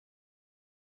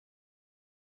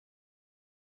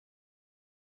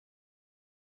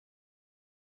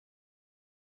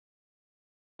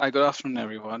Hi, good afternoon,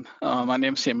 everyone. My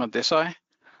name is Hemant Desai.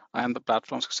 I am the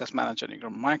Platform Success Manager at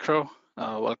Ingram Micro.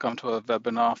 Welcome to a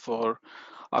webinar for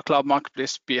our Cloud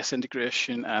Marketplace PS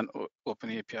integration and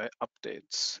Open API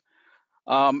updates.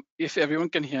 If everyone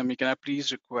can hear me, can I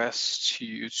please request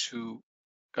you to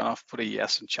kind of put a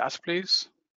yes in chat, please?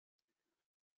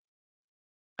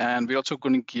 And we're also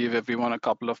going to give everyone a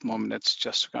couple of more minutes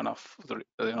just to kind of,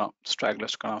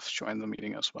 stragglers to kind of join the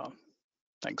meeting as well.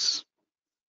 Thanks.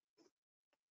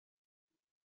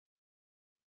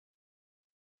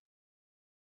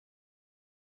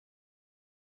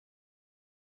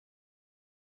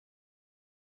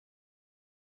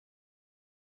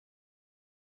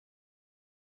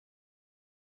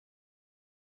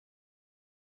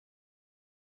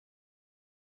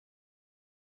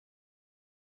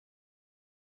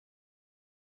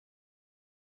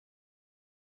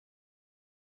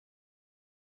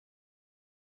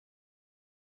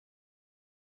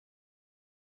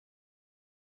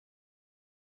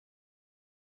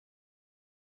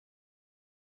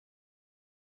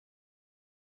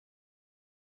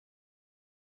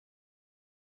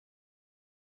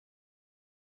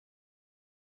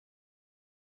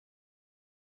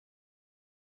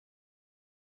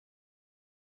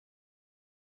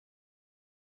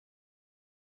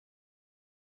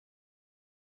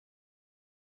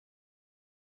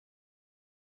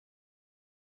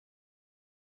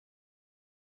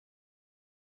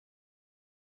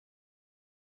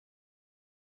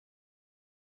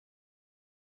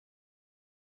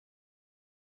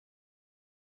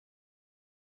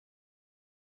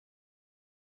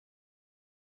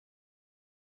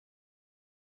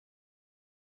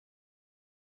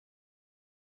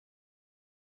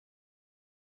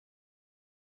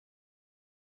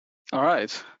 All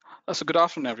right. So good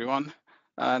afternoon, everyone.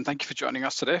 And thank you for joining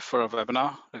us today for a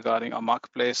webinar regarding our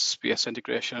marketplace, PS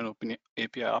integration, and Open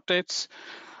API updates.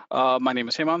 My name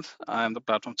is Hemant. I'm the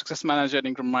Platform Success Manager at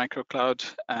Ingram Micro Cloud,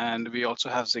 and we also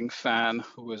have Zing Fan,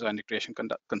 who is our integration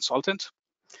consultant.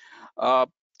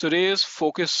 Today's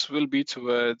focus will be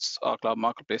towards our Cloud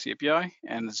Marketplace API,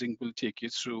 and Zing will take you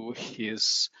through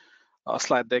his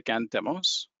slide deck and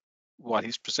demos, what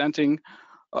he's presenting.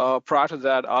 Prior to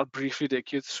that, I'll briefly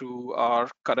take you through our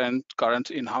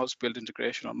current in-house build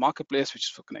integration on Marketplace, which is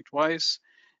for ConnectWise,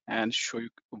 and show you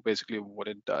basically what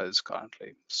it does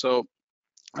currently. So,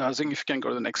 Zing, if you can go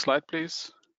to the next slide,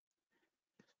 please.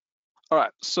 All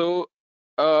right. So,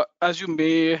 as you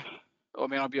may or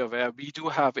may not be aware, we do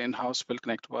have in-house build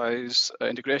ConnectWise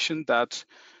integration that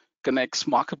connects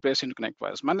Marketplace into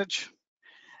ConnectWise Manage.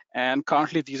 And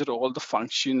currently, these are all the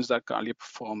functions that currently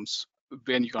performs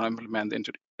when you're going to implement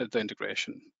the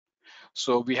integration.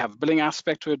 So we have billing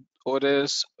aspect to it,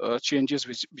 orders, changes,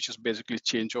 which is basically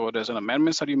change orders and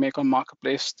amendments that you make on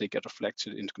Marketplace. They get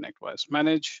reflected into ConnectWise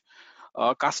Manage.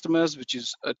 Customers, which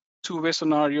is a two-way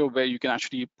scenario where you can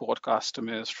actually port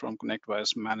customers from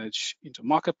ConnectWise Manage into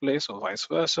Marketplace or vice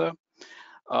versa.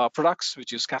 Products,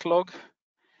 which is catalog.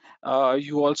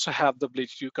 You also have the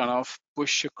ability to kind of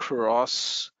push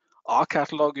across our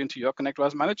catalog into your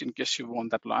ConnectWise Manage in case you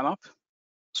want that lineup,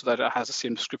 so that it has the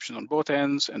same description on both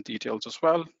ends and details as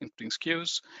well, including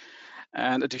SKUs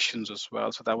and additions as well.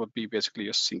 So that would be basically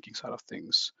your syncing side of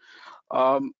things.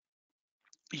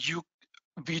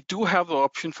 We do have the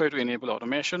option for you to enable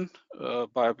automation,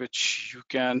 by which you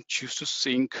can choose to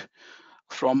sync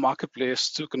from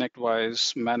Marketplace to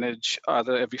ConnectWise Manage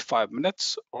either every 5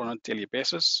 minutes or on a daily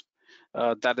basis.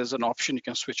 That is an option you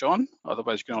can switch on.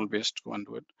 Otherwise, you can always go and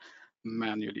do it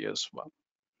manually as well.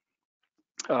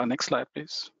 Next slide,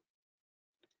 please.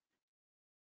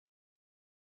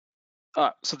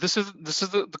 So this is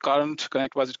the current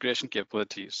ConnectWise integration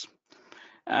capabilities.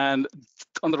 And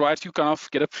on the right, you kind of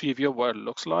get a preview of what it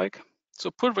looks like. So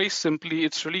put very simply,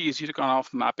 it's really easy to kind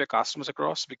of map your customers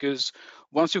across, because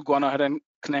once you've gone ahead and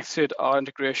connected our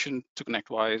integration to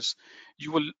ConnectWise,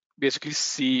 you will basically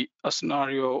see a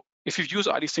scenario. If you've used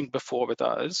ID Sync before with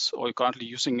us, or you're currently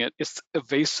using it, it's a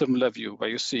very similar view where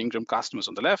you're seeing Ingram customers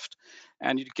on the left,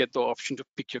 and you get the option to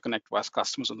pick your ConnectWise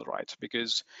customers on the right,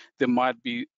 because there might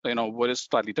be, worded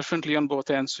slightly differently on both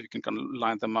ends, so you can kind of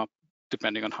line them up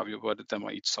depending on how you worded them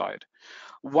on each side.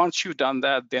 Once you've done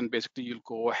that, then basically you'll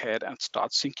go ahead and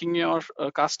start syncing your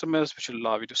customers, which will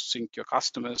allow you to sync your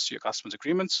customers to your customers'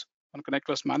 agreements on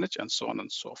ConnectWise Manage, and so on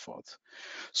and so forth.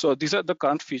 So these are the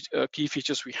current key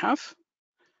features we have,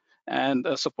 and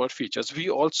support features. We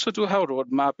also do have a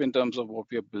roadmap in terms of what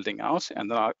we are building out,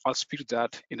 and I'll speak to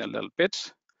that in a little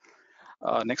bit.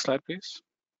 Next slide, please.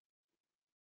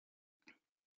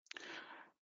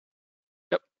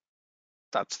 Yep.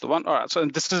 That's the one. All right, so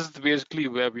this is basically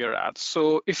where we are at.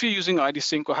 So if you're using ID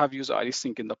Sync or have used ID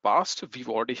Sync in the past, we've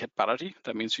already hit parity.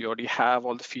 That means you already have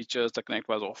all the features that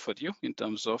ConnectWise offered you in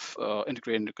terms of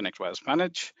integrating to ConnectWise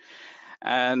Manage.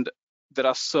 And there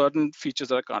are certain features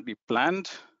that are currently planned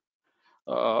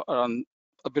around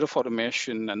a bit of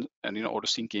automation and auto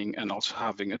syncing, and also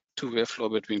having a two-way flow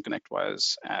between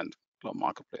ConnectWise and Cloud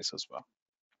Marketplace as well.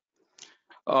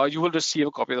 You will receive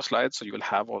a copy of the slides, so you will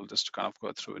have all this to kind of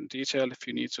go through in detail if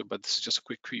you need to, but this is just a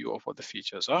quick view of what the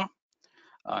features are.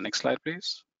 Next slide,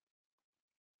 please.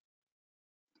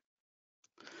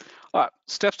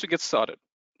 Steps to get started,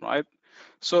 right?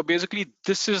 So basically,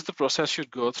 this is the process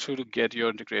you'd go through to get your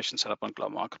integration set up on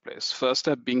Cloud Marketplace. First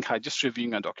step being just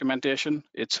reviewing our documentation.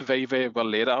 It's very, very well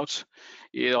laid out.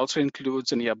 It also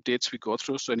includes any updates we go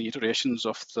through, so any iterations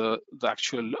of the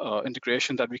actual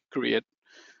integration that we create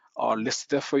are listed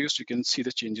there for you, so you can see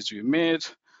the changes we made.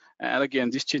 And again,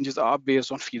 these changes are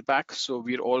based on feedback, so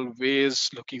we're always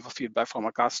looking for feedback from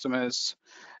our customers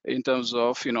in terms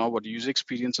of what the user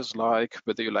experience is like,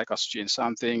 whether you like us to change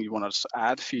something, you want us to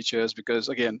add features, because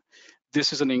again,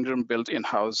 this is an Ingram built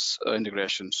in-house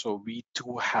integration, so we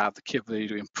do have the capability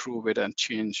to improve it and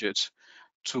change it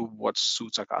to what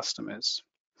suits our customers.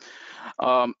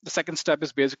 The second step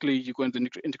is basically you go into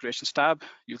the integrations tab.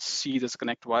 You'll see there's a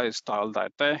ConnectWise tile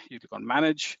right there. You click on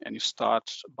manage, and you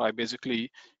start by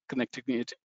basically connecting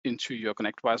it into your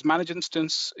ConnectWise manage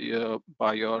instance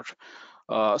by your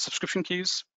subscription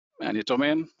keys and your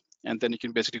domain. And then you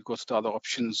can basically go to the other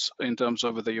options in terms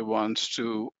of whether you want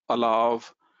to allow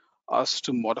us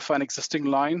to modify an existing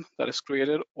line that is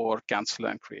created or cancel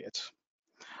and create.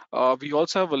 We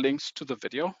also have a link to the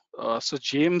video. So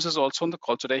James is also on the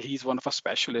call today. He's one of our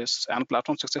specialists and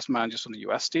platform success managers on the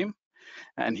US team,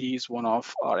 and he's one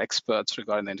of our experts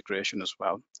regarding the integration as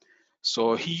well.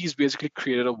 So he's basically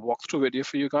created a walkthrough video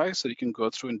for you guys so you can go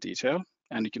through in detail,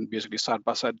 and you can basically side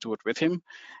by side do it with him,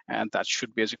 and that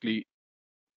should basically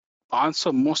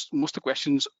answer most of the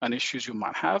questions and issues you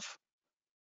might have.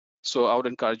 So I would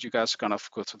encourage you guys to kind of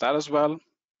go through that as well.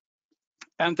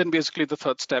 And then basically the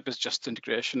third step is just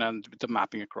integration and the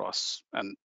mapping across.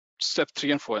 And step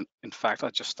 3 and 4, in fact,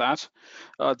 are just that.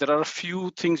 There are a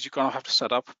few things you kind of have to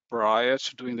set up prior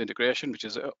to doing the integration, which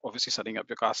is obviously setting up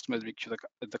your customers, make sure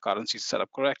the currency is set up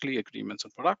correctly, agreements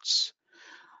and products.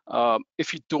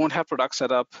 If you don't have products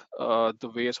set up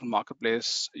the way it's on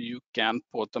Marketplace, you can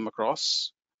port them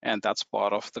across, and that's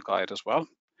part of the guide as well.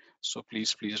 So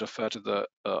please refer to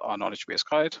our knowledge base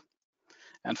guide.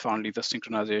 And finally, the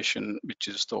synchronization, which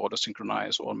is the auto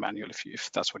synchronize or manual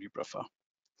if that's what you prefer.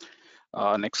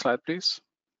 Next slide, please.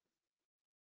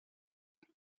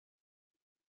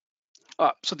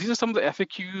 So these are some of the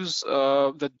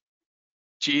FAQs that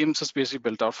James has basically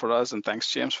built out for us, and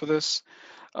thanks, James, for this.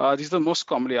 These are the most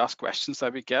commonly asked questions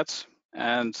that we get,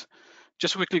 and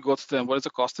just quickly go through them. What is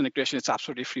the cost integration? It's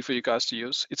absolutely free for you guys to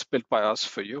use. It's built by us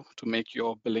for you to make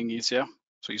your billing easier,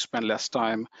 so you spend less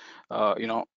time,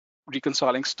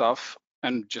 reconciling stuff,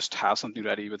 and just have something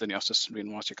ready within your system to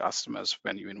invoice your customers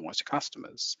when you invoice your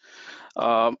customers.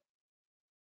 Where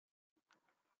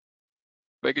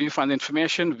can you find the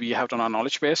information? We have it on our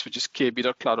knowledge base, which is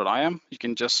kb.cloud.im. You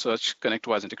can just search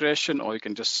ConnectWise integration, or you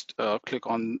can just click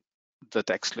on the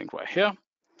text link right here.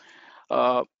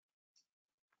 Are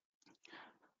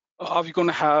we going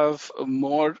to have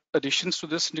more additions to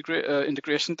this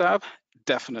integration tab?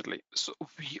 Definitely. So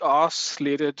we are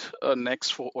slated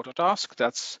next for Autotask.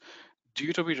 That's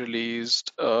due to be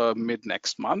released mid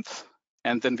next month.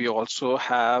 And then we also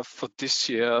have for this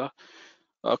year,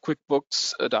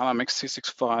 QuickBooks, Dynamics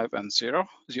 365 and Xero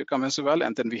coming as well.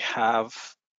 And then we have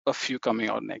a few coming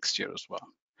out next year as well.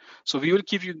 So we will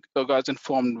keep you guys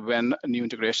informed when new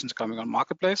integrations are coming on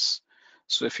Marketplace.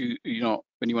 So if when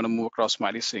you want to move across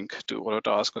MightySync to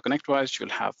Autotask or ConnectWise, you'll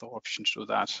have the option to do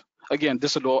that. Again,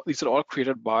 these are all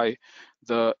created by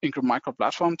the Ingram Micro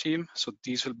platform team. So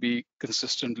these will be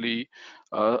consistently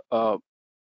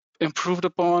improved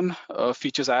upon,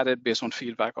 features added based on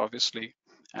feedback, obviously,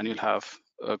 and you'll have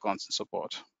constant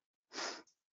support.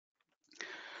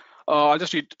 I'll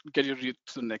just get you to read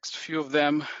the next few of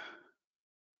them.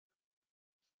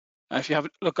 If you have,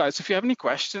 look guys, if you have any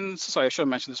questions, sorry, I should have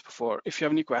mentioned this before. If you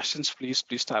have any questions, please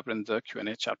type it in the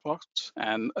Q&A chat box.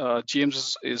 And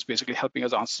James is basically helping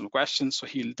us answer some questions, so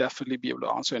he'll definitely be able to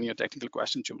answer any technical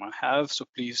questions you might have. So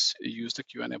please use the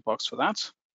Q&A box for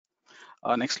that.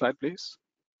 Next slide, please.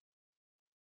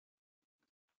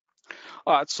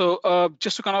 All right, so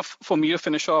just to kind of, for me to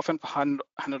finish off and hand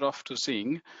it off to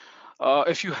Zing,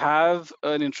 If you have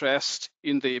an interest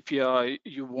in the API,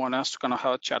 you want us to kind of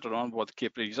have a chat around what the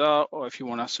capabilities are, or if you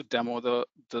want us to demo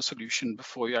the solution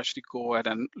before you actually go ahead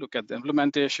and look at the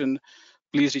implementation,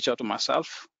 please reach out to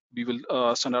myself. We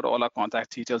will send out all our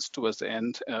contact details towards the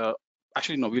end.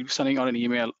 Actually, no, we'll be sending out an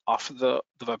email after the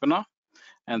webinar,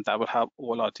 and that will have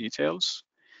all our details.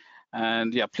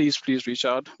 And yeah, please reach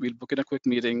out. We'll book in a quick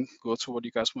meeting, go through what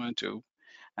you guys want to do.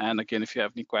 And again, if you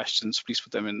have any questions, please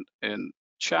put them in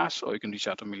chat, or you can reach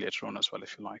out to me later on as well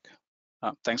if you like.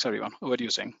 Thanks, everyone. Over to you,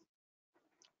 Singh.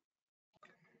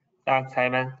 Thanks,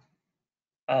 Simon.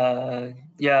 I'm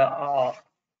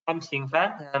Xing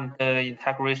Fan. I'm the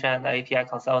integration and API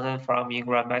consultant from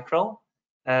Ingram Micro.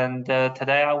 And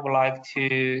today I would like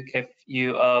to give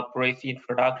you a brief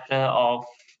introduction of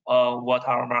what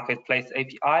our marketplace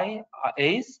API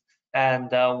is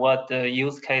and what the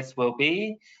use case will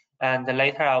be. And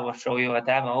later I will show you a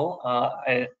demo,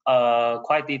 a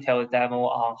quite detailed demo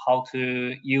on how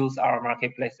to use our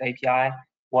marketplace API,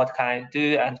 what can it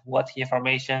do, and what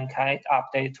information can it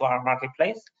update to our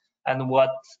marketplace, and what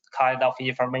kind of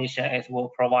information it will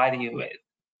provide you with.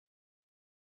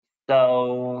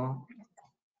 So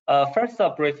first,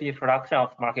 a brief introduction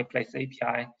of Marketplace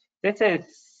API. This is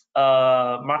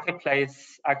a marketplace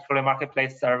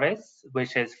service,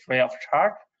 which is free of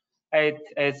charge. It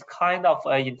is kind of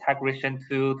an integration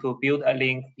tool to build a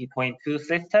link between two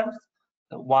systems.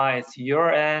 One is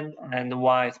your end and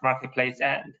one is marketplace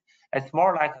end. It's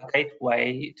more like a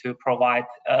gateway to provide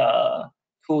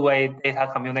two-way data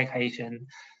communication.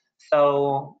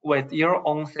 So with your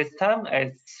own system,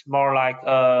 it's more like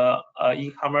a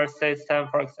e-commerce system,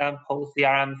 for example,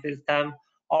 CRM system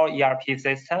or ERP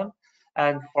system.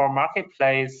 And for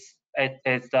marketplace, it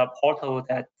is the portal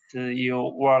that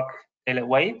you work daily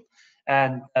with,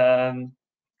 and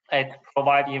it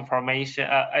provides information.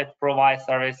 It provides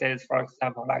services, for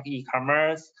example, like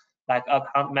e-commerce, like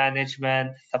account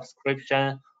management,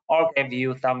 subscription, or give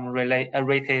you some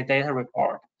related data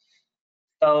report.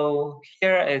 So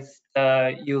here is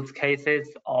the use cases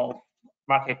of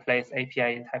marketplace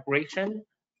API integration.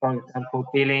 For example,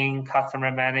 billing,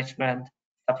 customer management,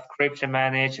 subscription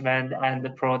management, and the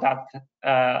product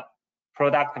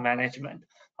management,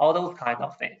 all those kind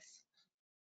of things.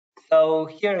 So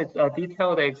here is a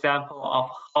detailed example of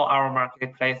how our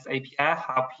marketplace API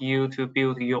help you to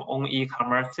build your own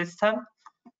e-commerce system.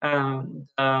 And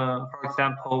for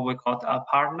example, we got a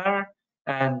partner,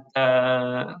 and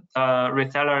the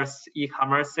reseller's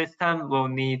e-commerce system will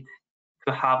need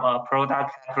to have a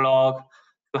product catalog,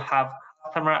 to have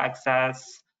customer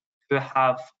access, to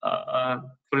have to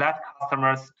let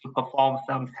customers to perform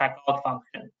some checkout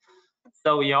function.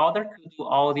 So in order to do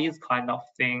all these kind of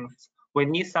things, we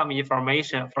need some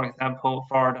information. For example,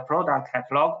 for the product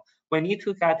catalog, we need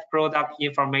to get product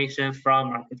information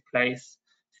from marketplace.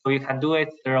 So you can do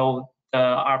it through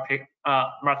the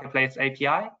marketplace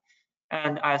API.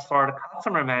 And as for the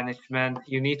customer management,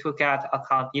 you need to get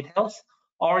account details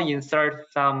or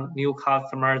insert some new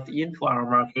customers into our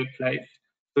marketplace.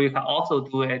 So you can also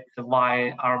do it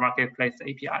via our marketplace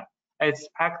API. It's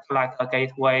acts like a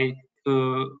gateway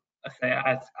to, say,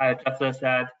 as I just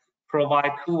said,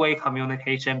 provide two-way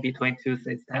communication between two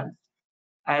systems.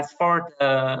 As for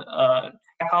the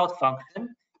checkout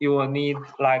function, you will need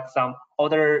like some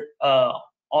order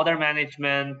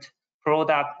management,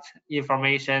 product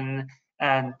information,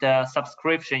 and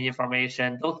subscription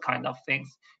information, those kind of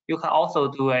things. You can also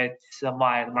do it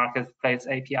via the marketplace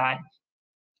API.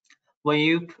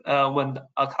 When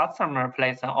a customer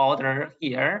places an order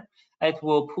here, it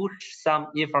will push some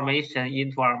information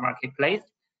into our marketplace,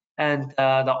 and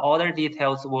the order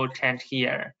details will change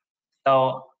here.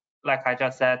 So like I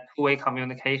just said, two-way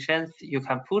communications, you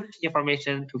can push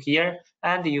information to here,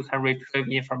 and you can retrieve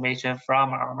information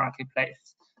from our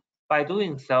marketplace. By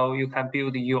doing so, you can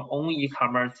build your own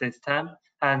e-commerce system,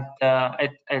 and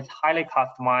it's highly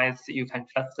customized. You can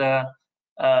just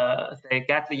say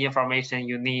get the information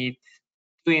you need,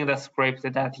 doing the script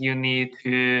that you need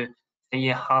to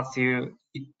enhance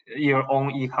your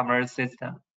own e-commerce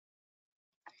system.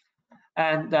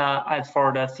 And as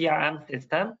for the CRM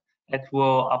system, it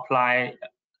will apply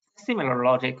similar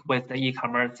logic with the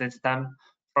e-commerce system.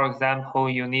 For example,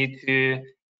 you need to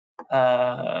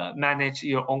manage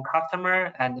your own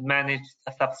customer and manage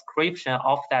the subscription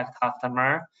of that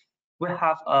customer. We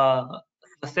have a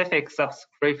specific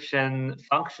subscription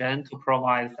function to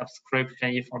provide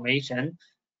subscription information.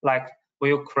 Like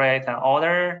we'll create an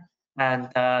order, and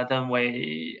then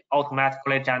we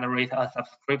automatically generate a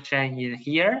subscription in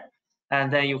here.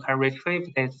 And then you can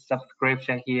retrieve this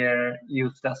subscription here,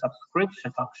 use the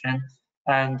subscription function,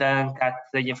 and then get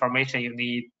the information you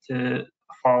need to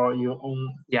for your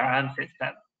own CRM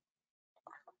system.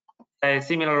 A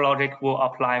similar logic will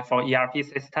apply for ERP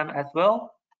system as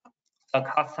well. The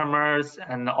customers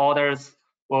and the orders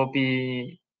will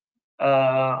be,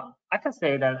 I can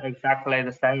say that exactly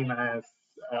the same as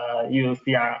your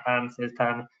CRM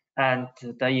system and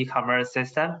the e-commerce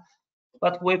system,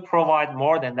 but we provide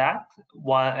more than that.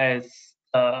 One is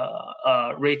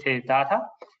retail data.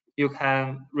 You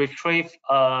can retrieve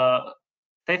a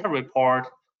data report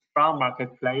from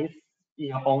marketplace in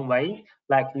your own way.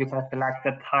 Like you can select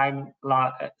the time,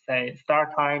 say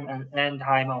start time and end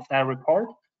time of that report,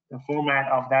 the format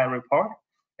of that report.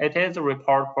 It is a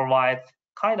report provides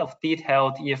kind of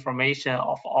detailed information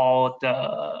of all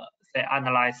the say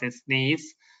analysis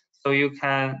needs. So you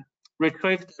can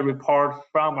retrieve the report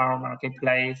from our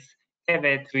marketplace, give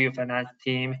it to your finance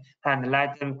team, and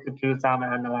let them to do some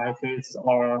analysis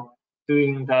or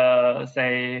doing the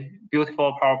say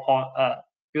beautiful PowerPoint,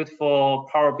 beautiful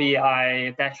Power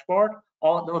BI dashboard.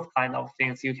 All those kind of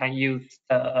things you can use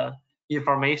the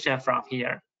information from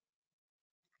here.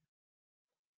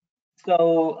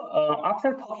 So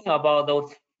after talking about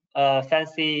those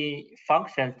fancy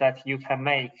functions that you can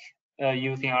make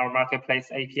using our marketplace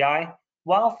API,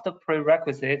 one of the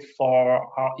prerequisites for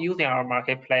using our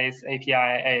marketplace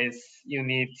API is you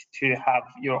need to have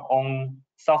your own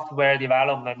software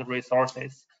development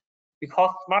resources,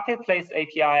 because marketplace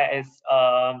API is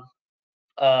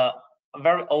a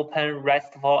very open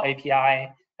RESTful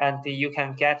API, and you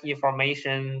can get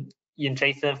information in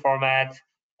JSON format.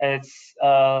 It's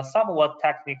somewhat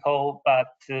technical,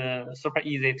 but super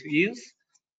easy to use.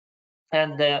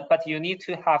 And but you need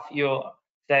to have your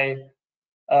say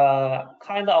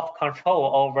kind of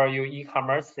control over your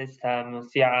e-commerce system,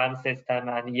 CRM system,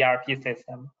 and ERP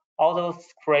system. All those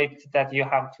scripts that you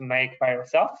have to make by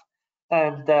yourself,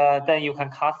 and then you can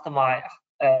customize.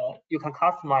 You can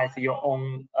customize your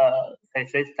own say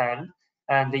system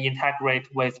and integrate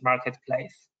with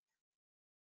marketplace.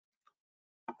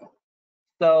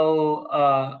 So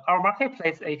our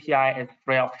marketplace API is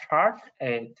free of charge.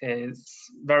 It is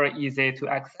very easy to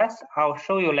access. I'll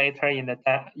show you later in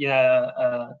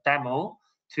the demo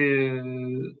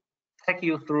to take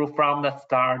you through from the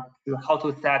start to how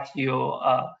to set your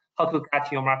how to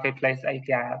get your marketplace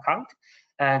API account,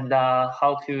 and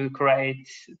how to create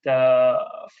the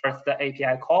first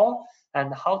API call,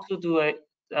 and how to do it,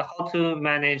 how to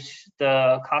manage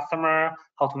the customer,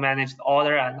 how to manage the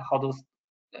order, and how to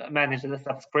manage the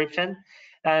subscription.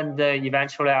 And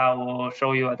eventually I will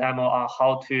show you a demo on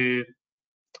how to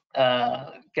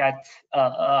get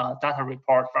a data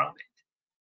report from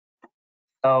it.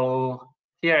 So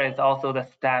here is also the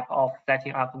step of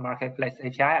setting up the marketplace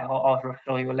API. I'll also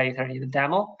show you later in the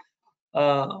demo.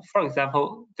 For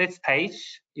example, this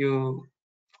page, you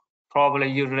probably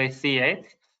usually see it,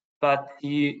 but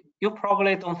you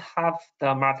probably don't have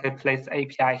the marketplace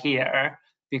API here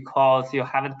because you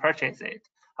haven't purchased it.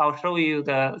 I'll show you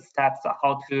the steps of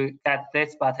how to get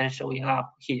this button showing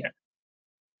up here.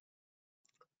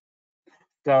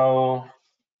 So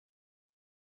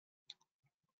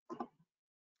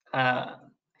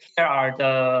here are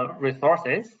the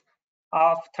resources.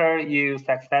 After you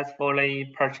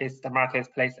successfully purchase the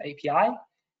marketplace API,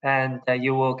 and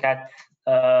you will get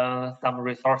some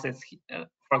resources,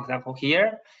 for example,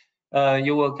 here,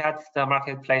 you will get the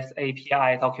marketplace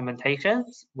API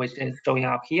documentations, which is showing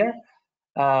up here.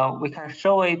 We can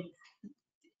show it,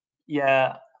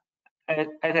 yeah,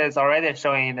 it is already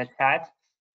showing in the chat.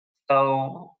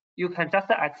 So you can just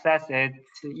access it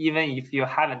even if you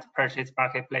haven't purchased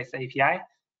marketplace API,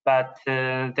 but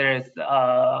there is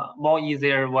a more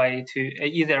easier way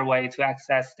to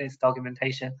access this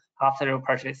documentation after you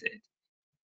purchase it.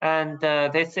 And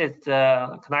this is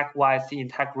the ConnectWise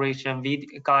integration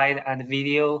guide and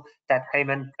video that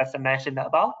Heyman just mentioned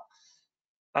about.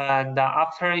 And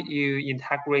after you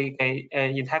integrate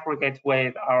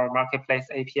with our marketplace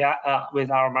API, with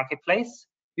our marketplace,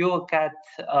 you will get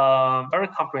very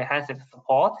comprehensive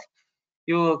support.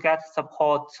 You will get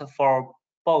support for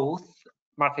both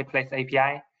marketplace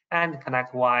API and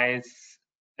ConnectWise.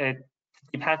 It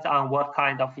depends on what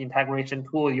kind of integration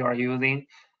tool you are using.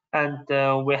 And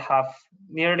we have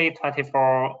nearly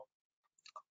 24,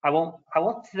 I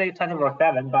won't say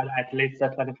 24/7, but at least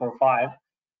 24/5,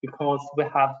 because we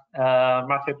have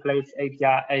marketplace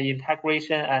API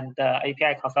integration and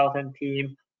API consultant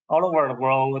team all over the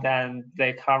world, and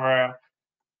they cover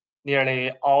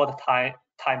nearly all the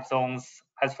time zones.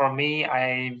 As for me,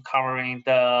 I'm covering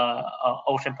the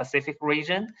Ocean Pacific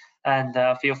region, and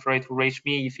feel free to reach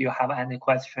me if you have any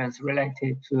questions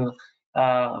related to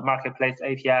marketplace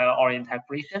API or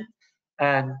integration.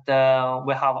 And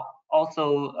we have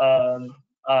also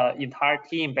entire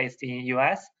team based in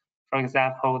US. For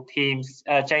example, James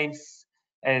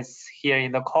is here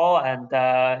in the call, and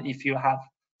if you have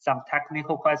some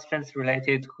technical questions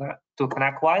related to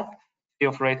ConnectWise,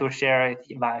 feel free to share it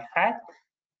in my chat.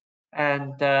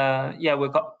 And yeah, we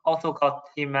also got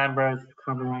team members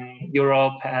covering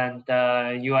Europe and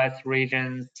US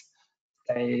regions.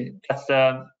 They just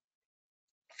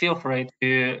feel free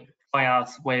to join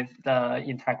us with the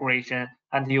integration,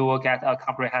 and you will get a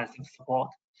comprehensive support.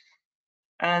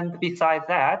 And besides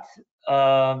that,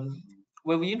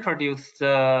 we've introduced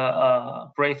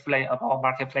briefly about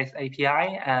Marketplace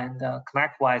API and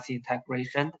ConnectWise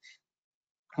integration.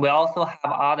 We also have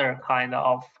other kind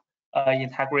of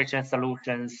integration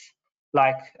solutions,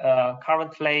 like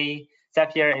currently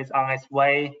Zapier is on its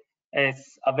way.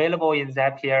 It's available in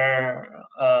Zapier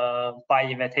by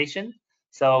invitation.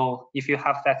 So if you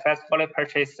have successfully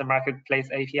purchased the Marketplace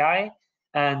API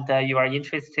and you are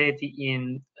interested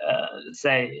in,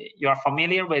 say, you are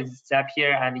familiar with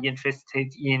Zapier and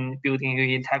interested in building your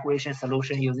integration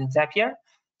solution using Zapier,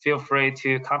 feel free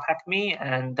to contact me,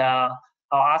 and I'll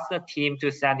ask the team to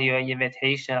send you an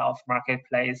invitation of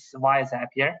Marketplace via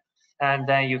Zapier, and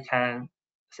then you can,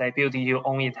 say, build your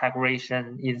own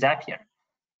integration in Zapier.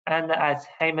 And as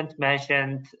Hemant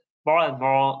mentioned, more and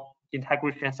more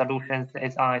integration solutions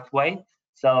is on its way.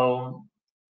 So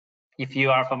if you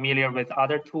are familiar with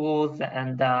other tools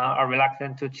and are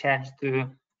reluctant to change to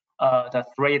the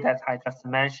 3 that I just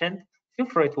mentioned, feel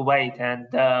free to wait, and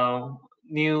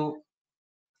new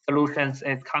solutions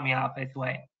is coming up its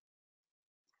way.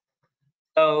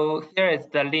 So here is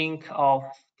the link of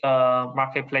the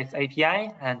Marketplace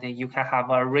API, and you can have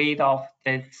a read of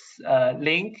this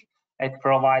link. It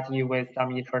provides you with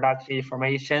some introductory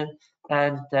information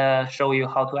and show you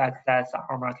how to access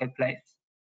our marketplace.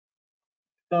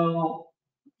 So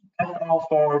that's all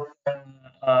for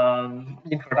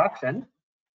introduction.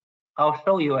 I'll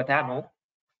show you a demo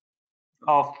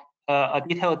of a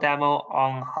detailed demo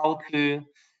on how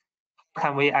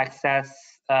can we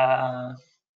access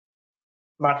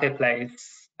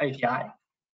Marketplace API.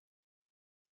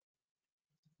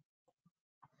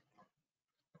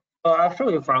 So I'll show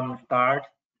you from the start.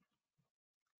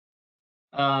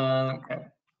 Okay.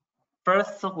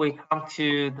 First, we come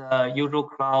to the usual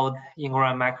Cloud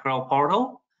Ingram Macro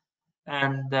portal,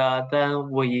 and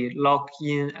then we log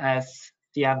in as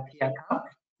CMP account.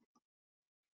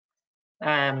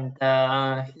 And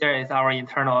here is our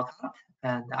internal account,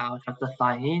 and I'll just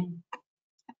sign in.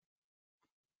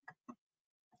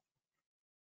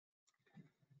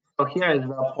 So here is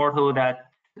the portal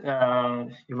that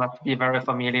you must be very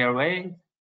familiar with.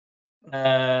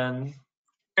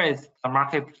 Here is the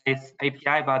Marketplace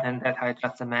API button that I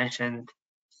just mentioned.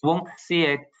 You won't see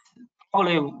it,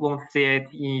 probably won't see it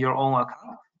in your own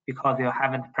account because you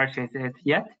haven't purchased it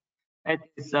yet. It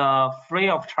is a free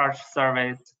of charge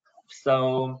service,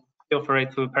 so feel free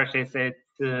to purchase it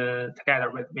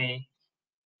together with me.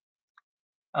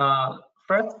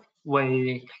 First,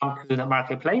 we come to the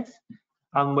Marketplace,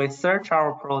 and we search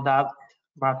our product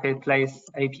Marketplace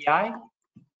API.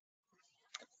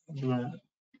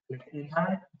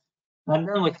 And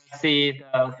then we can see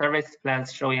the service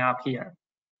plans showing up here.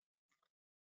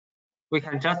 We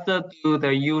can just do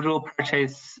the usual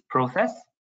purchase process,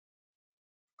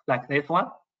 like this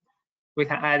one. We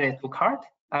can add it to cart.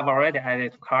 I've already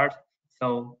added to cart,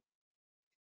 so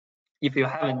if you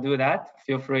haven't do that,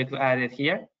 feel free to add it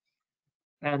here.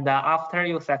 And after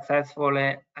you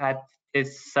successfully add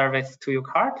this service to your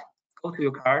cart, go to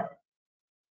your cart.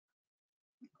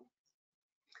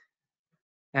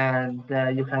 And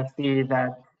you can see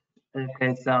that it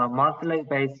is a monthly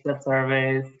based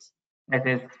service. It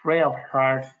is free of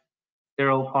charge,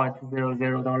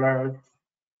 $0.00.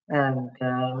 And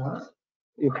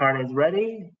your card is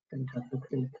ready. And just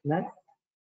click next.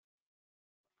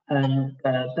 And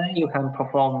then you can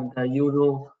perform the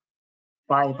usual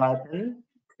buy button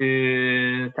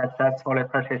to successfully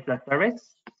purchase the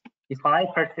service. If I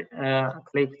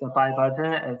click the buy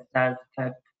button, it says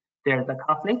that there's a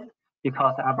conflict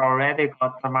because I've already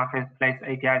got the Marketplace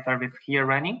API service here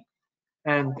running.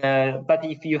 And but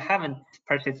if you haven't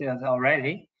purchased it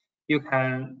already, you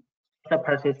can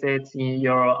purchase it in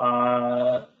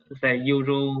your the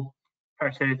usual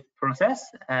purchase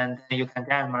process, and you can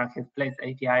get Marketplace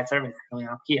API service coming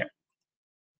up here.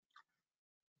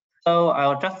 So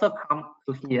I'll just come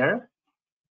to here.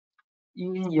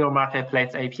 In your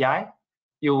Marketplace API,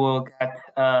 you will get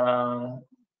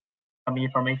some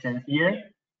information here,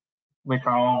 which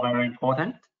are all very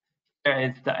important. Here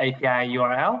is the API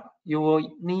URL. You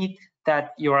will need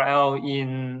that URL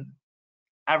in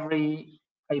every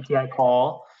API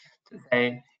call to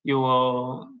say you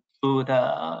will do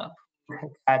the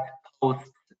get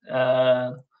post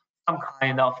some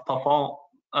kind of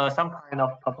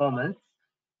performance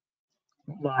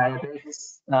by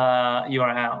this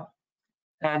URL.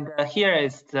 And here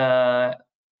is the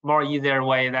more easier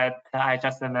way that I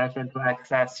just mentioned to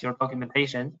access your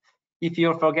documentation. If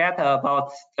you forget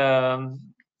about the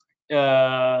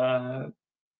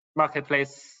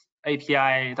Marketplace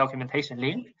API documentation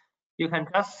link, you can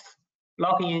just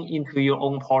log in into your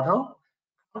own portal,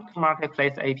 go to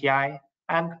Marketplace API,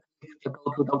 and click the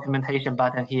Go to Documentation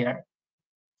button here.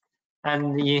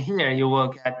 And in here, you will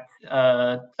get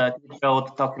the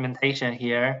detailed documentation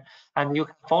here, and you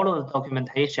can follow the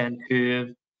documentation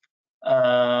to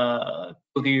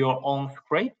do your own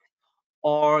script,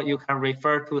 or you can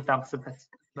refer to some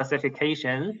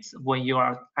specifications when you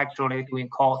are actually doing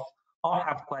calls or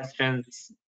have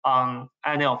questions on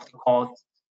any of the calls.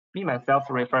 Me, myself,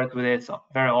 refer to this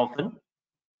very often.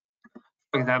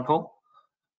 For example,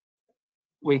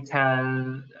 we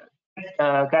can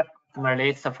get customer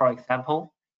list, for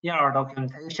example. In our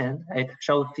documentation, it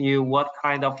shows you what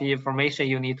kind of information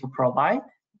you need to provide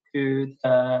to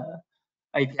the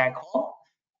API call.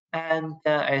 And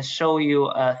it show you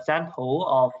a sample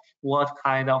of what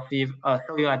kind of,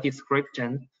 show you a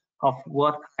description of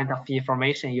what kind of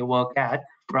information you will get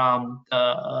from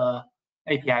the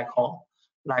API call.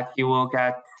 Like you will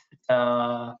get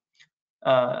the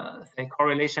say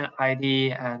correlation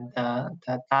ID and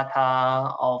the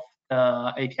data of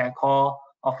the API call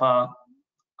of a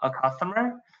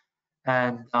customer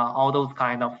and all those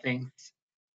kind of things.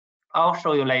 I'll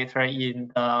show you later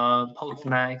in the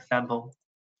Postman example.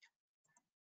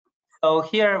 So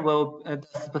here the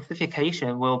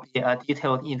specification will be a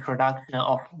detailed introduction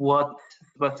of what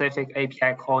specific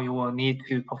API call you will need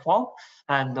to perform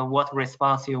and what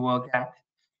response you will get.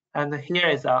 And here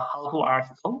is a how-to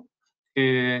article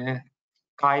to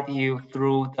guide you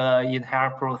through the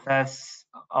entire process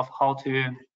of how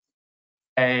to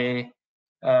set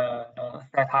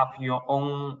up your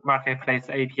own Marketplace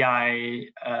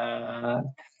API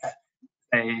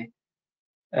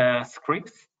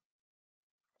scripts,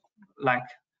 like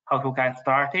how to get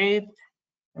started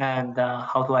and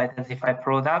how to identify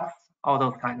products, all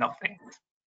those kind of things.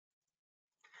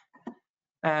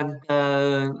 And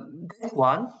this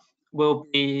one will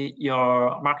be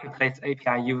your Marketplace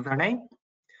API username.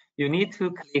 You need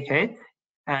to click it,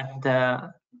 and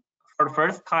for the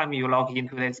first time you log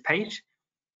into this page,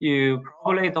 you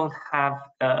probably don't have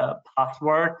the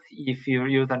password if your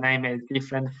username is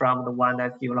different from the one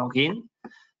that you log in.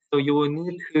 So you will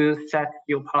need to set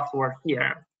your password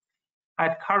here.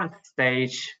 At current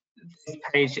stage, this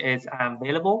page is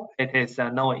available. It is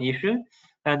no issue.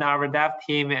 And our dev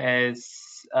team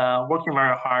is working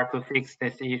very hard to fix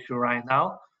this issue right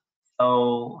now.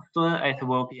 So soon it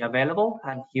will be available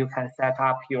and you can set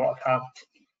up your account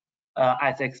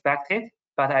as expected.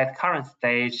 But at current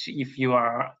stage, if you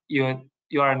are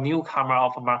a newcomer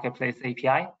of a Marketplace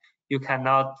API, you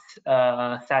cannot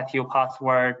set your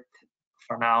password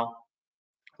for now,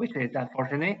 which is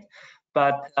unfortunate.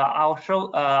 But I'll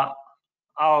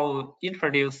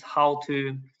introduce how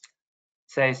to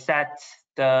say set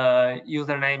the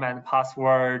username and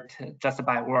password just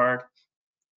by word.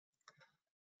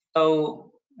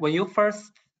 So when you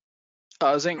first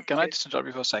Zing, can I just interrupt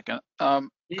you for a second?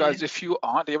 Guys, if you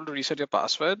aren't able to reset your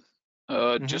password,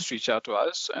 just reach out to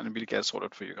us and we'll get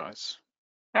sorted for you guys.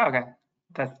 Okay,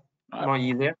 that's more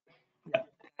easier. Yeah,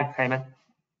 thanks, Hyman.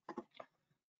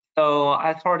 So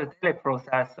as for the daily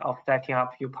process of setting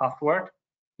up your password,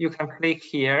 you can click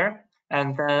here,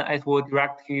 and then it will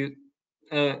direct you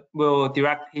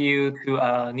to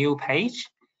a new page.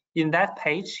 In that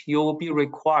page, you will be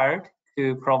required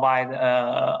to provide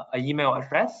an email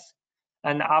address.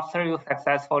 And after you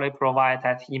successfully provide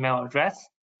that email address,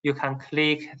 you can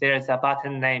click, there's a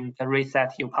button named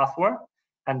Reset Your Password,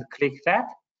 and click that.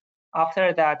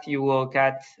 After that, you will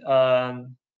get a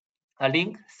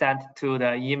link sent to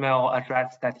the email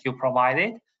address that you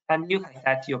provided, and you can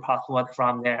set your password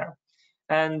from there.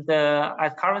 And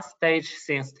at current stage,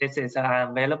 since this is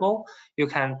available, you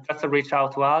can just reach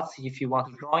out to us if you want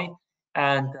to join,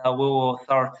 and we will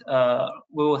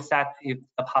set the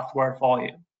password for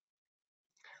you.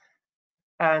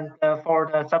 And for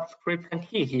the subscription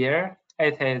key here,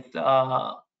 it is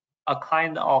a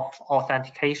kind of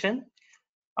authentication.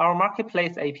 Our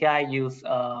Marketplace API use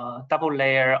a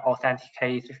double-layer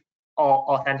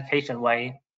authentication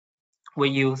way. We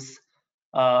use,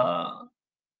 for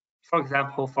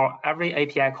example, for every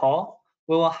API call,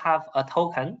 we will have a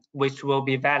token which will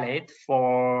be valid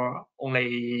for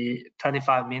only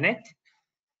 25 minutes.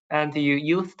 And you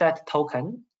use that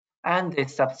token and the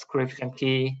subscription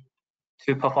key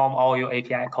to perform all your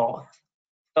API calls.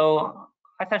 So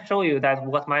I can show you that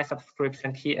what my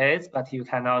subscription key is, but you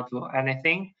cannot do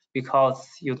anything because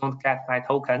you don't get my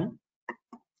token.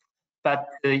 But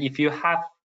if you have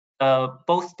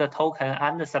both the token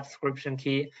and the subscription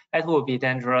key, it will be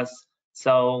dangerous.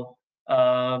 So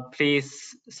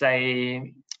please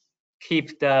say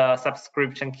keep the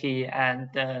subscription key and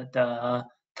the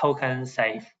token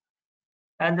safe.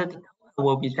 And the token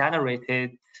will be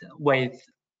generated with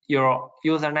your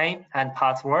username and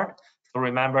password. So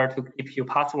remember to keep your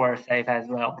password safe as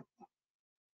well.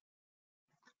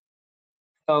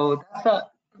 So that's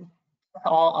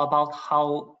all about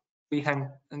how we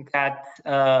can get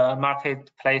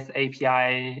marketplace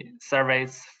API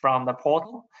service from the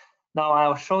portal. Now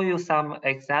I'll show you some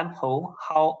example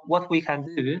what we can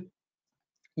do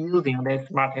using this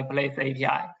marketplace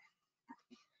API.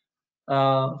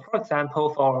 For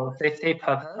example, for safety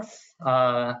purpose,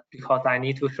 because I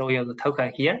need to show you the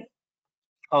token here,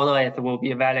 although it will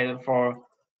be valid for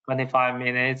 25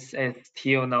 minutes, it's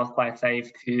still not quite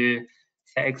safe to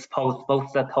expose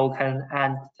both the token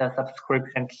and the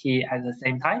subscription key at the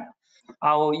same time.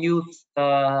 I will use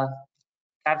the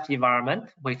dev environment,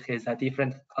 which is a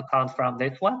different account from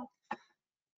this one.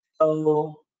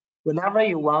 So whenever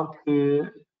you want to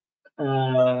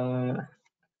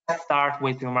start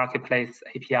with your marketplace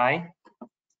API,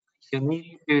 you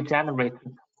need to generate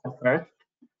the token first.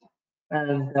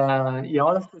 And in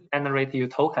order to generate your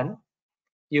token,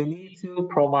 you need to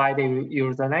provide a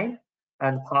username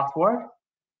and password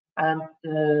and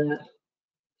the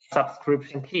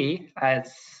subscription key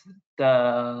as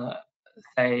the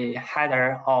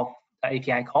header of the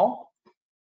API call.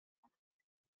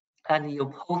 And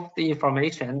you post the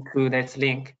information to this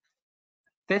link.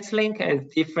 This link is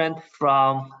different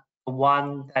from the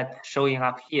one that's showing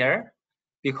up here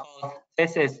because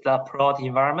this is the prod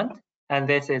environment and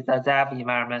this is the dev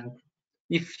environment.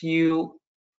 If you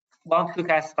want to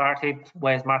get started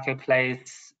with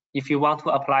marketplace, if you want to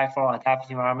apply for a dev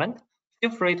environment,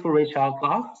 feel free to reach out to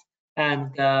us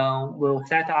and we'll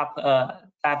set up a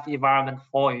dev environment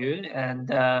for you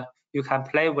and you can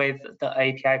play with the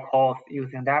API calls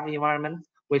using dev environment,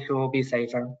 which will be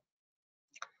safer.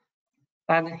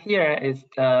 And here is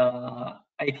the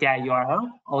API URL,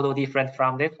 although different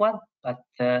from this one, but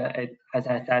as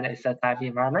I said, it's a dev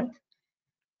environment.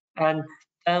 And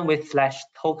then with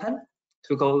 /token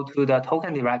to go to the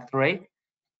token directory.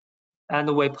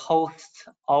 And we post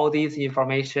all these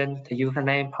information, the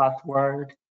username,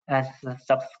 password, and the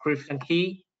subscription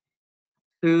key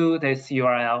to this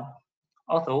URL.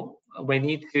 Also, we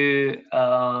need to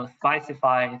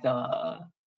specify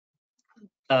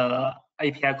the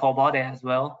API call body as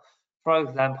well. For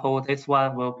example, this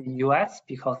one will be US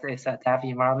because it's a dev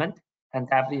environment, and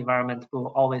dev environment will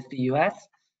always be US.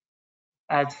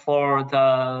 As for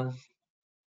the,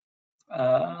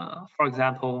 for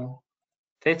example,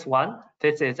 this one,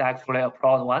 this is actually a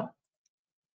prod one,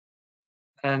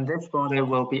 and this body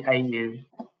will be AU.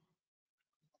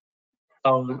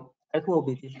 So it will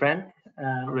be different.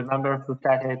 Remember to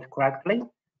set it correctly,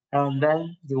 and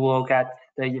then you will get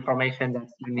the information that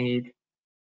you need.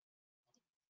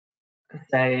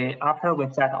 Say after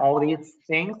we set all these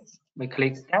things, we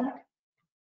click send.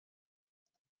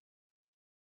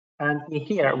 And in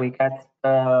here we get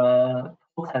the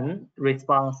token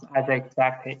response as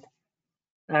expected.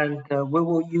 And we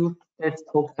will use this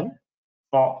token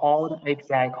for all the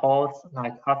API calls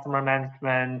like customer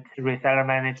management, reseller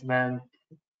management,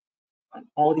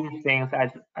 all these things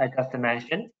as I just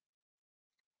mentioned.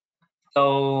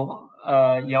 So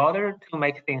in order to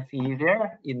make things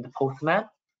easier in the Postman,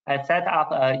 I set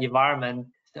up an environment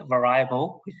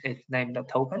variable, which is named the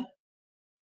token.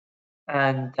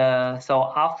 And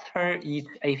so after each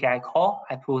API call,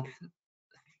 I put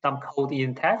some code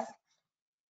in test.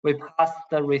 We pass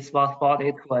the response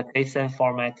body to a JSON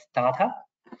format data.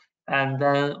 And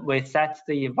then we set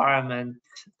the environment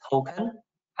token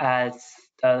as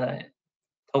the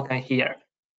token here.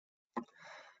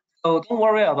 So don't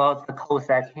worry about the code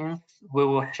settings. We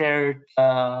will share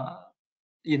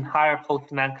the entire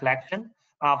Postman collection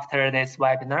after this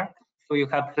webinar, so you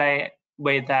can play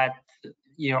with that in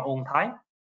your own time.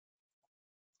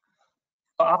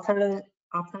 So after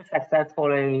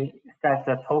successfully set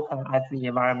the token as the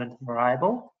environment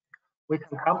variable, we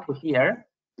can come to here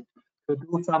to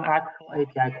do some actual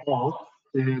API calls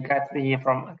to get the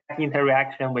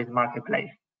interaction with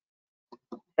marketplace.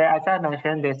 So as I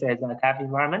mentioned, this is a dev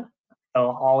environment,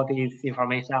 so all these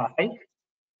information are fake.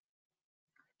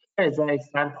 Here is an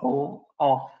example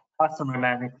of customer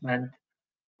management.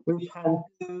 We can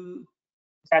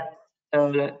get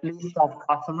the list of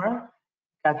customer,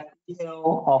 get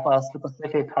detail of a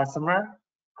specific customer,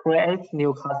 create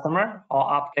new customer, or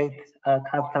update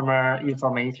customer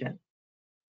information.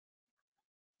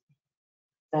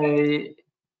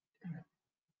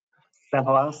 Example,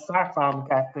 I'll start from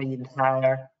get the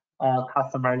entire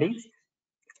customer list.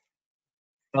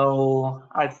 So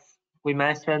as we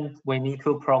mentioned, we need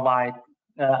to provide,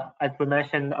 as we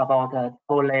mentioned about the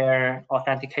two-layer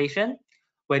authentication,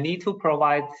 we need to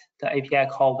provide the API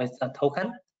call with a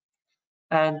token.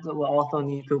 And we also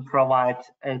need to provide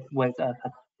it with a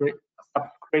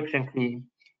subscription key.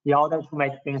 In order to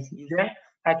make things easier,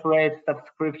 I create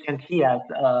subscription key as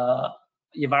an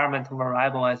environment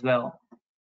variable as well.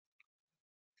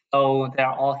 So they're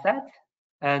all set,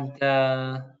 and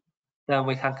then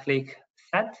we can click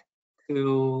set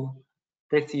to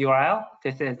this URL.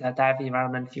 This is a dev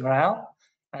environment URL,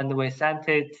 and we sent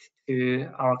it to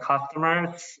our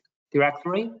customers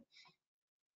directory.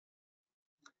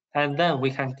 And then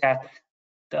we can get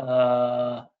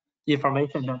the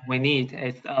information that we need.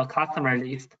 It's a customer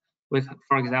list.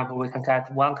 For example, we can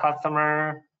get 1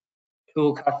 customer,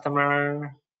 2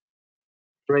 customer,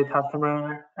 3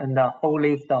 customer, and the whole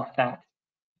list of that.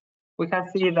 We can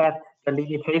see that the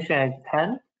limitation is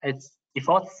 10. It's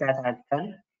default set as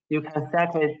 10. You can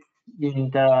set it in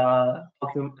the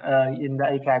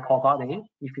API call body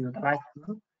if you'd like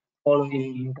to,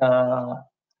 following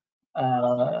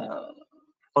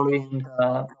the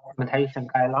documentation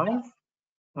guidelines,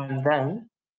 and then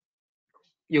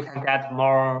you can get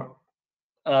more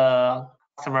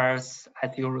customers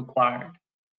as you require.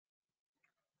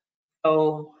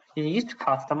 So in each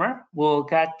customer, we'll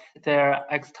get their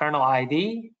external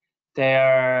ID,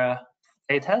 their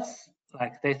status,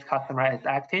 like this customer is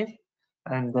active,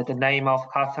 and the name of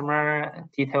customer,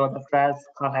 detailed address,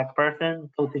 contact person,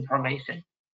 those information.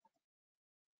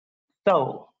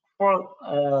 So for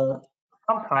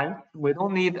sometimes we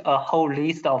don't need a whole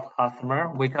list of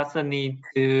customer. We just need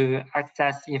to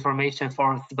access information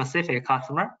for a specific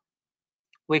customer.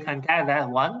 We can get that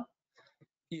one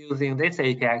using this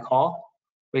API call,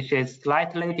 which is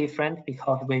slightly different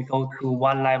because we go to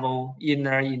one level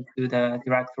inner into the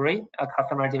directory, a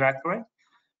customer directory.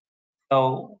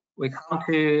 So we come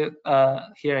to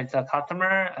here is a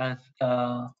customer, and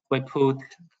we put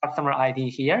customer ID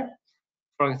here.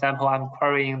 For example, I'm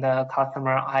querying the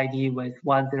customer ID with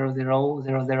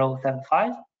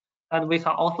 1000075, and we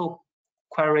can also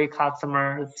query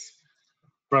customers,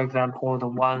 for example, the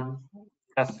one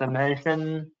just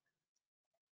mentioned,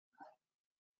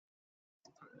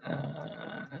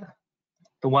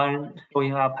 the one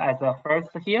showing up as a first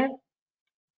here.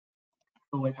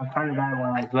 So we can query that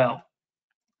one as well.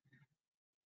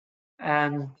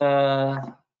 And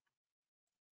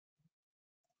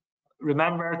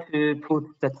remember to put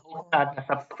the token at the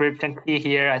subscription key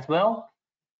here as well,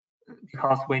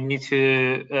 because we need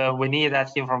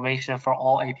that information for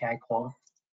all API calls.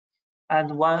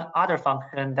 And one other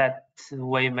function that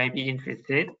we may be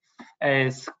interested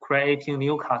is creating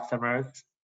new customers.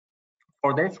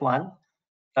 For this one,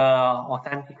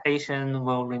 authentication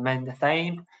will remain the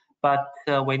same, but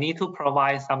we need to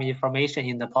provide some information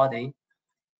in the body.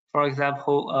 For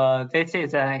example, this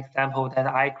is an example that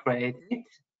I created.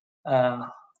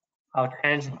 I'll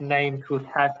change the name to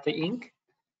Test Inc.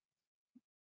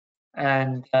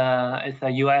 And it's a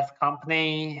US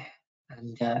company,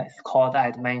 and it's called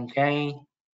Admin J.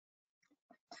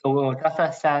 So we'll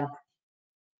just send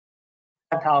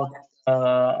out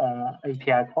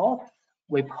API call.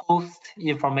 We post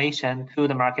information to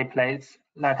the marketplace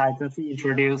that I just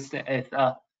introduced as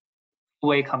a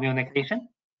two-way communication.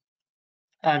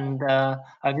 And a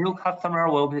new customer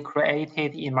will be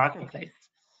created in marketplace,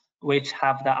 which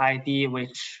have the ID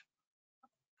which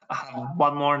have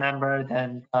one more number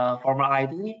than former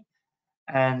ID,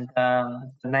 and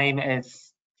the name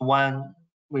is one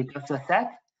we just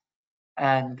set,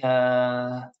 and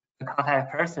the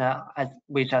contact person as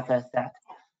we just set.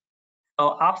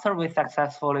 So after we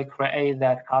successfully create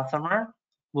that customer,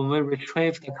 when we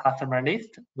retrieve the customer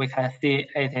list, we can see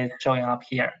it is showing up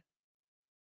here.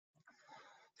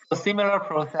 So similar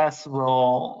process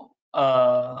will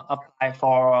apply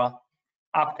for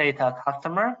update a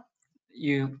customer.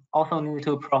 You also need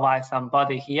to provide some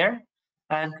body here,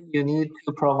 and you need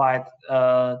to provide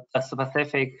a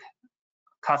specific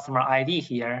customer ID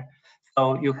here,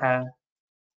 so you can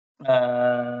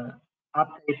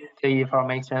update the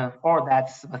information for that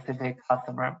specific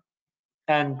customer.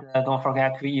 And don't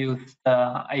forget to use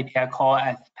the API call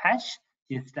as patch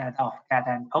instead of get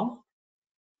and post.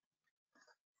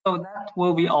 So that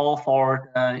will be all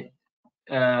for the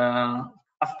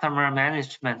customer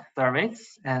management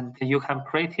service, and you can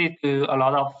pretty do a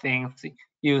lot of things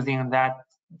using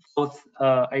those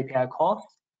API calls.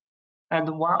 And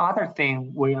one other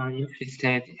thing we are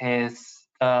interested is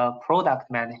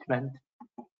product management.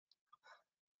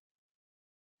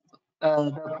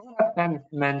 The product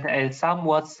management is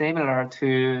somewhat similar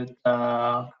to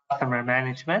the customer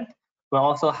management. We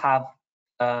also have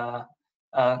the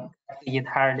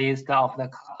entire list of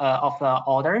the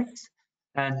orders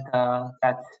and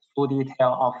that full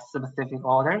detail of specific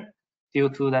order. Due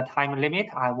to the time limit,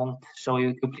 I won't show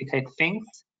you duplicate things.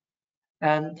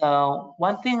 And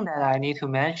one thing that I need to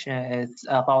mention is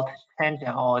about changing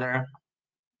order.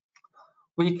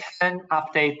 We can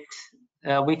update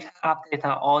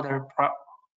an order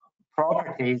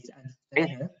properties and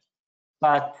status,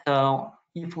 but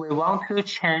if we want to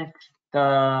change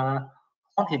the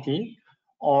quantity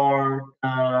or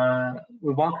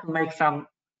we want to make some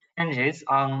changes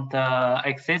on the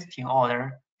existing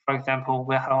order, for example,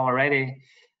 we have already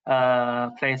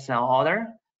placed an order,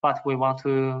 but we want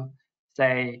to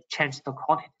say change the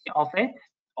quantity of it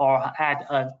or add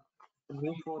a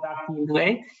new product into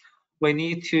it, we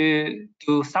need to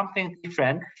do something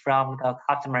different from the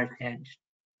customer change.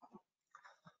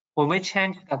 When we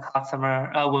change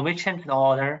the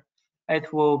order,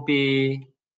 it will be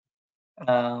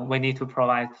we need to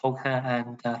provide token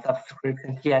and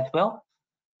subscription key as well.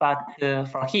 But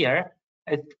for here,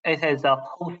 it is a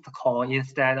post call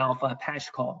instead of a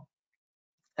patch call,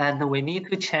 and we need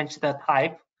to change the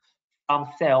type from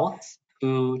sales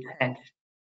to change.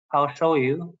 I'll show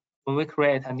you when we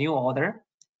create a new order,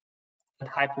 the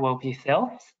type will be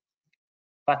sales.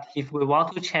 But if we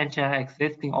want to change an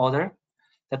existing order,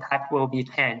 the type will be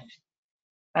changed.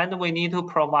 And we need to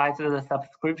provide the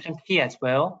subscription key as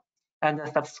well. And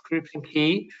the subscription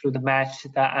key should match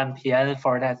the MPN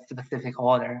for that specific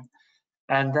order.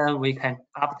 And then we can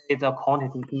update the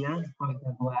quantity here. For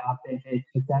example, I update it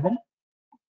to 7.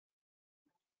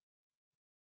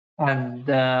 And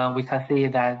we can see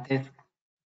that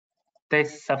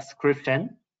this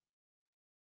subscription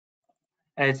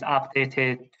is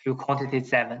updated to quantity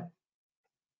 7.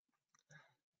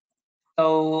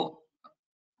 So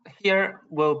here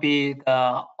will be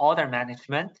the order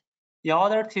management. In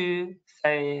order to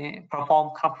say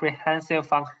perform comprehensive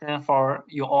function for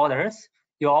your orders,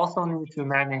 you also need to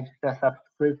manage the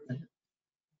subscription.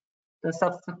 The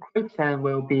subscription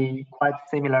will be quite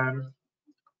similar,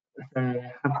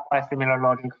 quite similar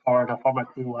logic for the former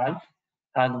two ones.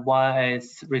 And one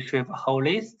is retrieve a whole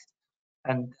list,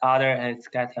 and the other is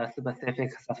get a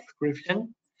specific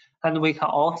subscription. And we can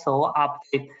also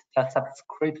update the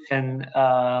subscription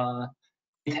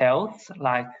details,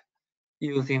 like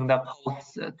using the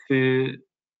post to,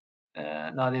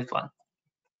 not this one,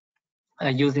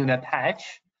 using the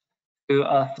patch to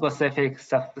a specific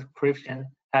subscription,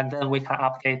 and then we can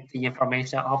update the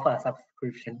information of a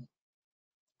subscription.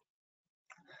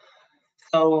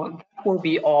 So that will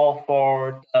be all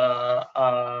for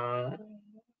the,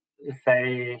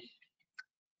 say,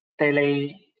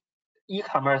 daily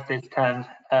e-commerce system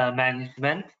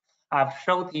management. I've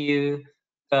showed you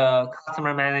the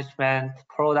customer management,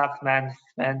 product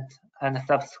management, and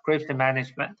subscription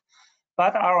management.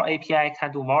 But our API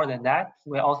can do more than that.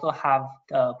 We also have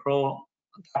the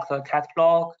product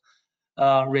catalog,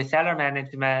 reseller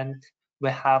management.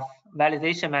 We have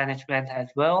validation management as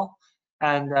well.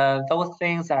 And those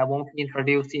things I won't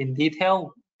introduce in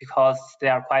detail because they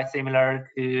are quite similar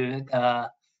to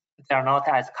they are not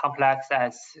as complex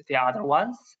as the other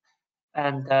ones.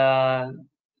 And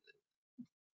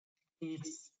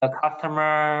the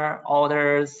customer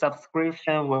orders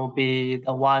subscription will be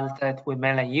the ones that we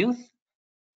mainly use.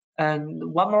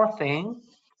 And one more thing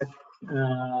that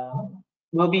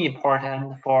will be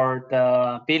important for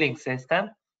the billing system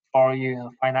for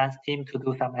your finance team to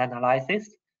do some analysis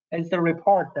is the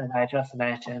report that I just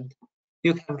mentioned.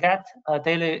 You can get a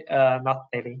daily, not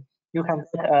daily, you can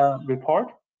get a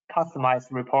report,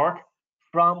 customized report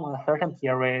from a certain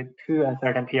period to a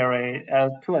certain period,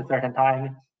 to a certain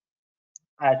time,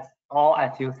 as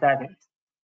you set it.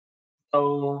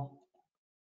 So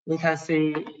we can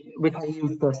see, we can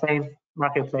use the same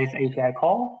marketplace API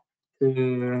call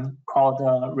to call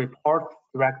the report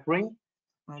directory,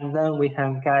 and then we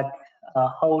can get a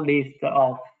whole list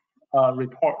of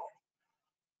reports.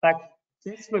 Like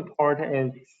this report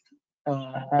is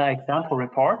an example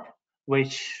report,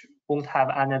 which won't have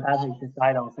any data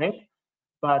inside of it,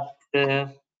 but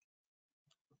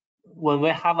when we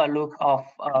have a look of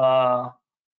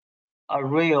a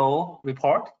real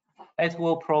report, it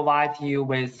will provide you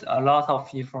with a lot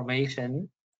of information,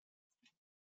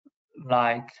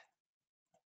 like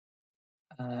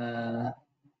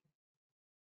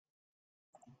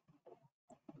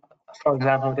For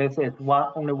example, this is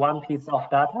only one piece of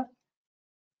data,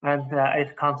 and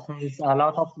it contains a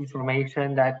lot of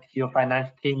information that your finance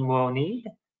team will need.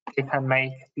 They can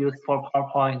make beautiful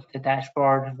PowerPoint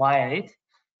dashboard via it.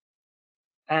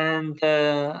 And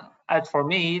as for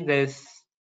me, this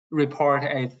report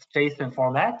is JSON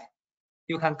format.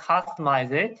 You can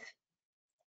customize it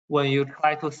when you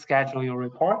try to schedule your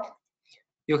report.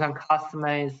 You can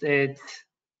customize it,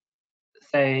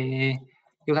 say,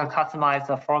 you can customize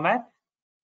the format.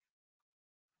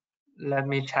 Let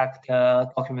me check the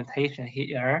documentation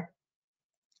here.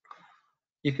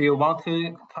 If you want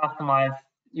to customize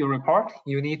your report,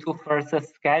 you need to first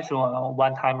schedule a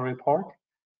one-time report,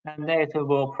 and it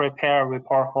will prepare a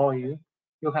report for you.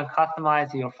 You can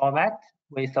customize your format.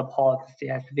 We support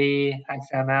CSV,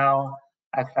 XML,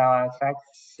 XLSX,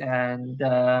 and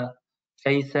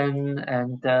JSON,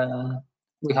 and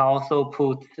we can also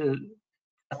put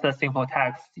just a simple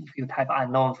text if you type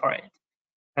unknown for it.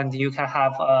 And you can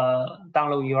have a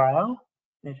download URL.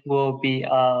 It will be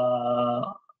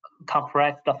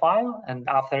compress the file, and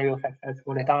after you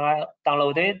successfully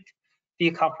download it,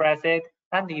 decompress it,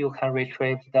 and you can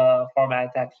retrieve the format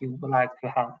that you would like to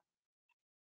have.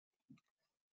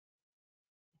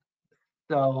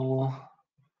 So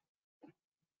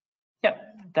yeah,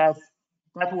 that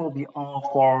will be all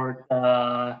for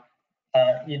the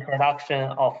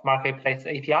introduction of Marketplace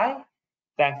API.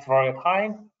 Thanks for your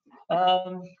time.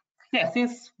 Yeah,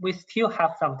 since we still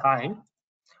have some time,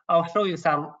 I'll show you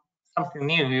something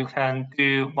new you can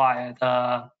do via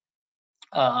the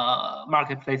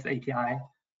Marketplace API,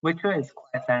 which is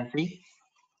quite fancy.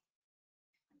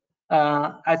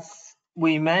 As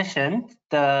we mentioned,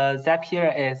 the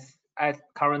Zapier is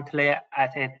currently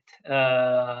at its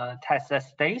test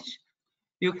stage.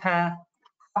 You can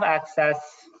have access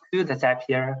to the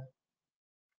Zapier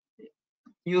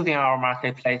using our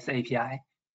Marketplace API.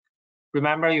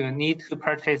 Remember, you need to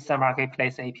purchase the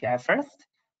Marketplace API first,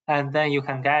 and then you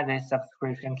can get a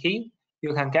subscription key.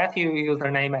 You can get your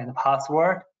username and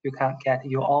password. You can get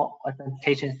your own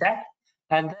authentication set,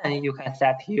 and then you can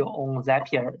set your own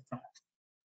Zapier.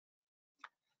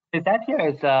 The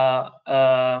Zapier is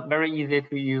a very easy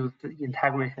to use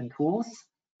integration tools.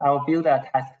 I'll build a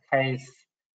test case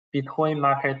between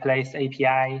Marketplace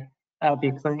API,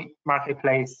 between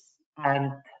Marketplace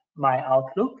and my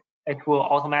Outlook. It will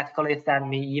automatically send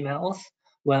me emails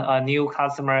when a new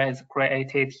customer is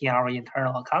created in our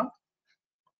internal account.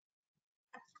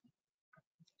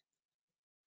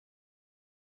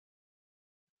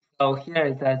 So here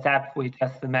is the app we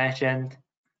just mentioned.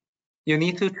 You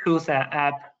need to choose an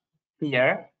app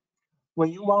here. When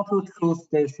you want to choose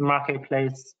this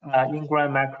marketplace,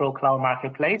 Ingram Macro Cloud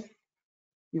Marketplace,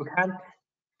 you can't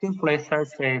simply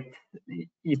search it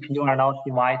if you are not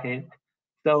invited.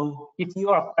 So if you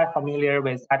are quite familiar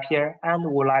with Zapier and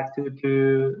would like to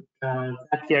do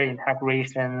Zapier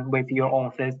integration with your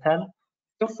own system,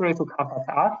 feel free to contact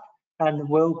us, and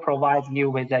we'll provide you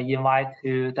with an invite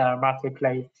to the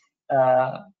marketplace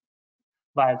via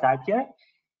Zapier.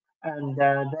 And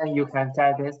then you can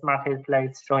get this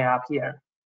marketplace showing up here.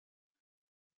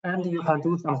 And you can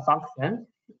do some functions,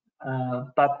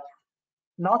 but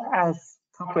not as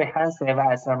comprehensive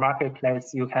as a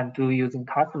marketplace you can do using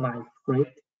customized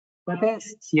script. But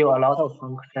there's still a lot of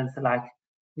functions like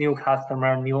new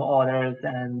customer, new orders,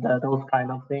 and those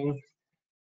kind of things.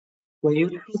 When you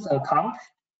choose an account,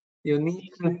 you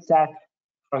need to set,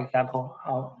 for example,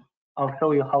 I'll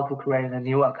show you how to create a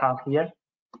new account here.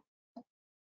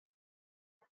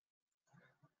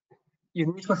 You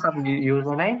need to have a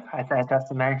username, as I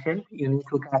just mentioned. You need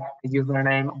to get the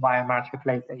username via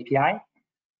Marketplace API,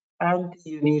 and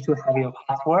you need to have your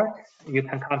password. You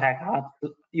can contact us.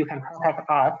 You can contact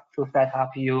us to set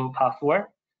up your password,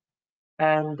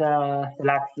 and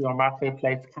select your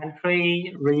marketplace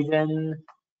country, region,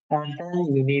 and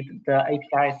then you need the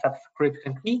API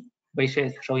subscription key, which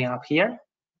is showing up here.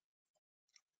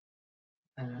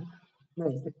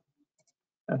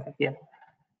 Okay, here,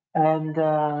 and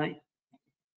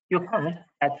you can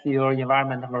set your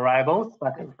environment variables,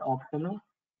 but it's optional.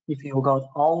 If you got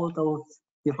all those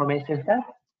information set,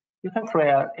 you can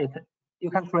create it. You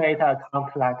can create an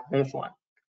account like this one,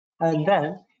 and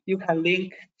then you can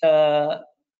link the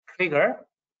trigger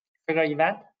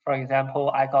event. For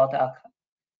example, I got an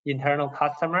internal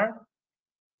customer,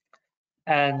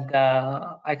 and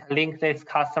I can link this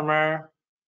customer.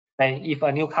 Say if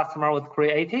a new customer was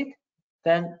created,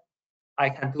 then I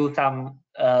can do some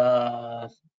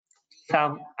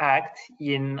act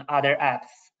in other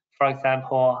apps. For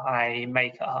example, I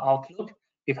make Outlook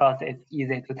because it's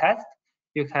easy to test.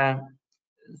 You can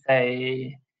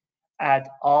say add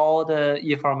all the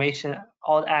information,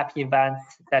 all the app events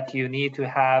that you need to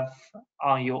have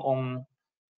on your own,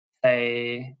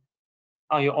 say,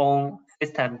 on your own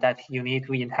system that you need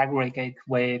to integrate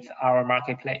with our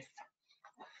marketplace.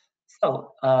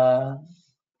 So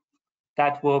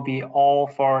that will be all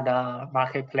for the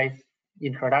marketplace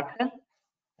introduction.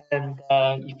 And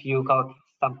if you got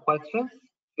some questions,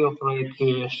 feel free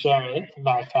to share it in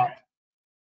my chat.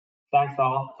 Thanks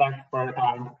all. Thanks for your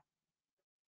time.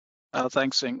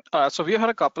 Thanks, Singh. So we had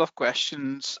a couple of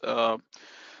questions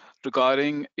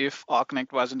regarding if our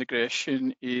ConnectWise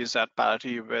integration is at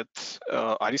parity with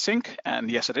IDSync, and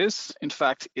yes, it is. In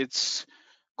fact, it's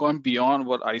gone beyond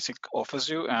what IDSync offers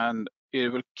you, and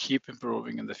it will keep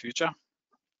improving in the future.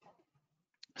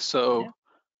 So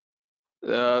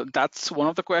that's one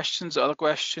of the questions. The other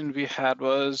question we had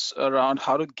was around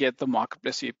how to get the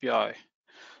Marketplace API.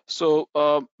 So,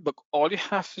 but all you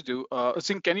have to do,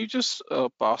 Singh, can you just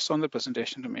pass on the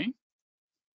presentation to me?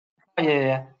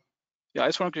 Yeah. Yeah, I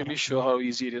just want to quickly show how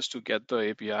easy it is to get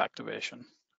the API activation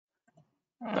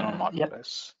then on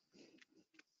Marketplace.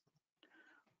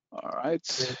 Yep. All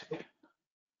right.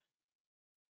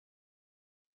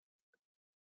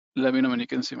 Let me know when you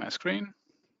can see my screen.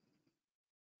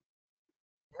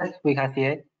 Yes, we can see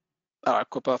it. All right,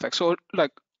 cool, perfect. So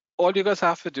like all you guys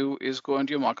have to do is go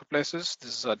into your marketplaces.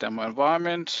 This is a demo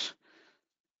environment.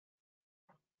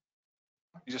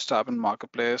 You just type in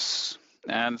marketplace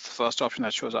and it's the first option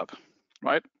that shows up,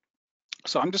 right?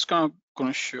 So I'm just going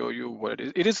to show you what it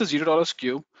is. It is a $0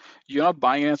 SKU. You're not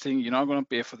buying anything. You're not going to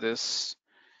pay for this.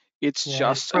 It's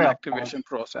just an activation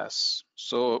process.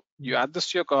 So you add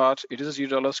this to your cart. It is a $0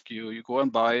 SKU. You go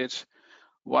and buy it.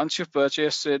 Once you've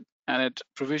purchased it and it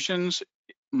provisions,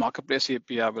 Marketplace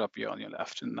API will appear on your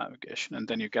left in navigation, and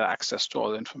then you get access to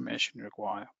all the information you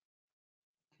require.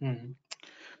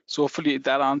 So hopefully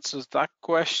that answers that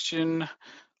question.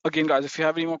 Again, guys, if you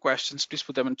have any more questions, please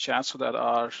put them in chat so that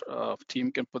our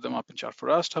team can put them up in chat for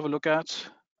us to have a look at.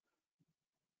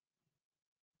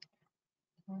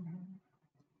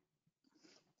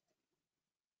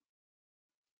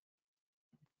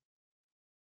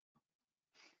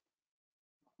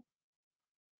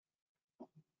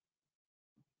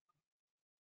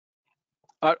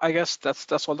 I guess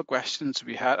that's all the questions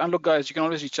we had. And look, guys, you can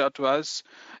always reach out to us.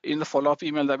 In the follow-up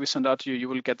email that we send out to you, you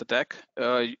will get the deck.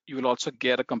 You will also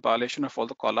get a compilation of all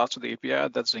the callouts of the API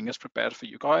that Zing has prepared for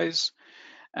you guys.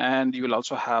 And you will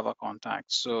also have our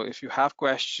contacts. So if you have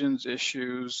questions,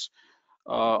 issues,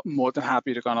 more than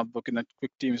happy to kind of book in a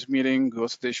quick Teams meeting, go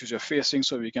through the issues you're facing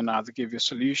so we can either give you a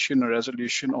solution or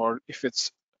resolution, or if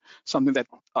it's something that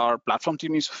our platform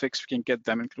team needs to fix, we can get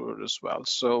them included as well.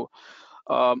 So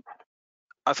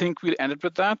I think we'll end it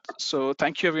with that. So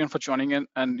thank you everyone for joining in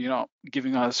and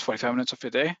giving us 45 minutes of your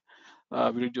day. We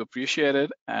really do appreciate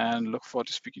it and look forward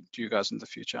to speaking to you guys in the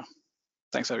future.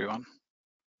 Thanks everyone.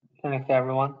 Thanks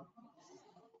everyone.